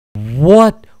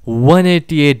What?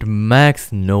 188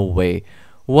 max? No way.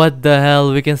 What the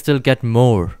hell? We can still get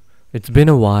more. It's been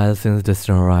a while since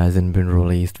Distant Horizon been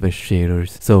released with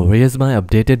shaders. So here's my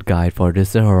updated guide for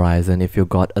Distant Horizon if you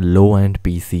got a low-end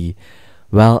PC.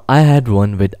 Well, I had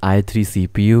one with i3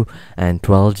 CPU and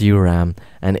 12GB RAM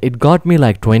and it got me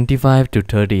like 25 to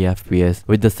 30 FPS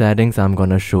with the settings I'm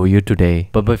gonna show you today.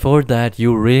 But before that,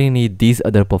 you really need these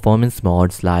other performance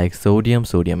mods like Sodium,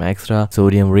 Sodium Extra,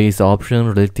 Sodium Race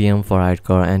Option, Lithium for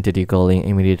hardcore, anti-decalling,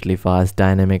 immediately fast,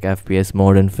 dynamic FPS,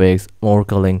 modern fix, more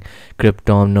culling,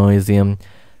 Krypton, Noisium,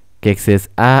 Kixis.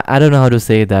 I don't know how to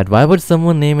say that. Why would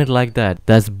someone name it like that?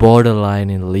 That's borderline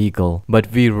illegal.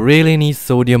 But we really need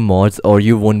sodium mods or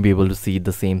you won't be able to see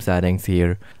the same settings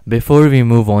here. Before we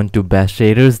move on to best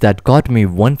shaders that got me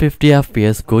 150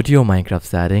 FPS, go to your Minecraft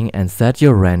setting and set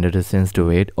your render distance to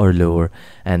 8 or lower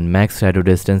and max shadow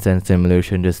distance and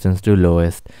simulation distance to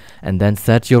lowest, and then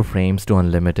set your frames to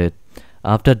unlimited.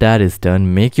 After that is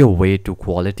done, make your way to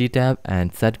Quality tab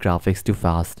and set graphics to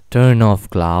fast. Turn off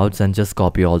clouds and just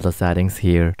copy all the settings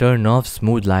here. Turn off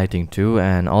smooth lighting too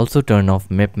and also turn off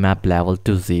map level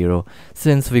to 0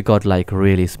 since we got like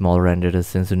really small render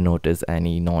distance to notice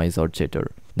any noise or jitter.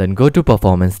 Then go to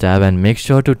Performance tab and make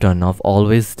sure to turn off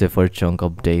always deferred chunk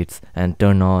updates and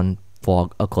turn on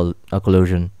fog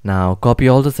occlusion. Now copy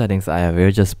all the settings I have here,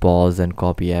 just pause and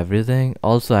copy everything.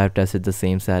 Also I have tested the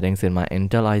same settings in my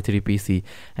Intel i3 PC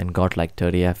and got like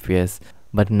 30 FPS.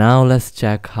 But now let's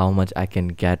check how much I can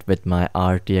get with my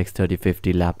RTX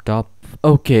 3050 laptop.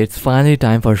 Okay, it's finally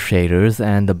time for shaders,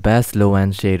 and the best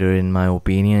low-end shader in my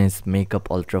opinion is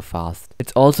Makeup Ultra Fast.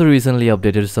 It's also recently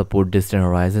updated to support Distant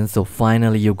Horizon, so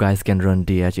finally you guys can run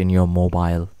DH in your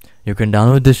mobile. You can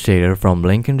download this shader from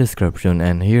link in description,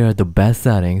 and here are the best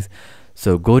settings.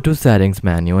 So go to settings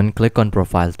menu and click on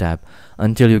profile tab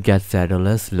until you get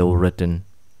shadowless low written.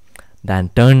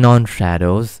 Then turn on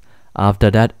shadows.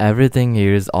 After that everything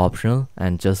here is optional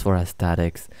and just for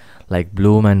aesthetics like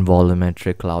bloom and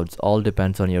volumetric clouds. All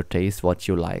depends on your taste, what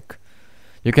you like.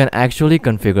 You can actually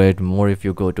configure it more if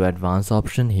you go to advanced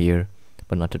option here,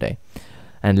 but not today.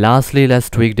 And lastly, let's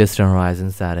tweak Distant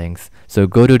Horizon settings. So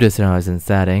go to Distant Horizon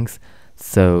settings.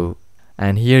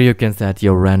 And here you can set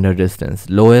your render distance.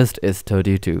 Lowest is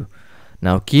 32.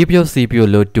 Now keep your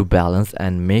CPU load to balance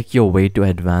and make your way to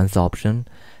advanced option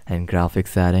and graphics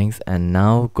settings, and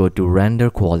now go to render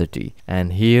quality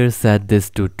and here set this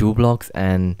to 2 blocks,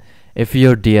 and if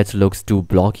your DH looks too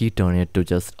blocky, turn it to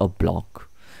just a block.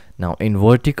 Now in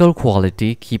vertical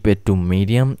quality, keep it to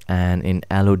medium, and in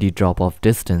LOD drop off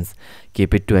distance,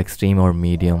 keep it to extreme or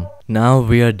medium. Now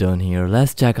we are done here.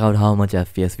 Let's check out how much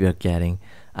FPS we are getting.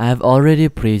 I have already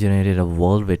pre-generated a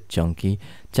world with Chunky.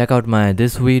 Check out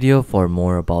this video for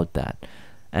more about that.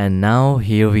 And now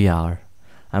here we are.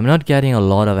 I'm not getting a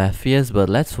lot of FPS, but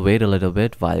let's wait a little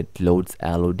bit while it loads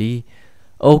LOD.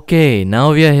 Okay,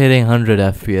 now we are hitting 100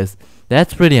 FPS.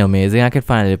 That's pretty amazing. I can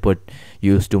finally put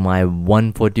use to my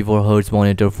 144Hz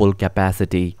monitor full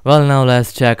capacity. Well, now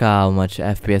let's check how much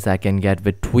FPS I can get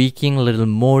with tweaking a little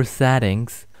more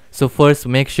settings. So first,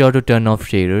 make sure to turn off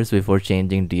shaders before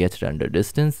changing DH render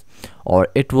distance or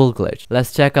it will glitch.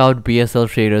 Let's check out BSL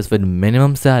shaders with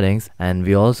minimum settings, and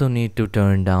we also need to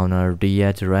turn down our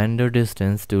DH render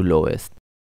distance to lowest.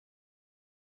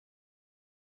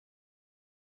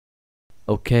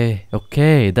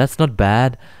 Okay, that's not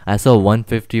bad. I saw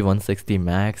 150, 160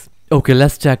 max. Okay,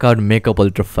 let's check out Makeup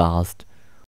Ultra Fast.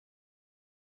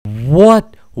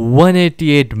 What?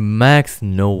 188 max?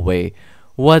 No way.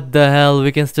 What the hell?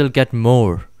 We can still get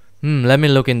more. Let me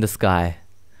look in the sky.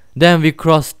 Damn, we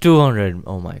crossed 200.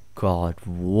 Oh my god,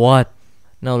 what?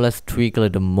 Now let's tweak a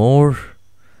little more.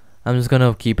 I'm just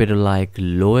gonna keep it like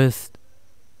lowest.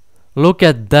 Look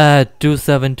at that,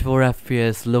 274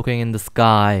 FPS looking in the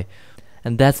sky.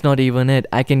 And that's not even it.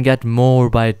 I can get more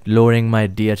by lowering my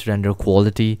DH render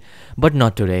quality, but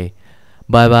not today.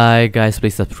 Bye bye guys,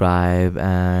 please subscribe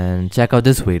and check out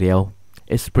this video.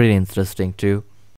 It's pretty interesting too.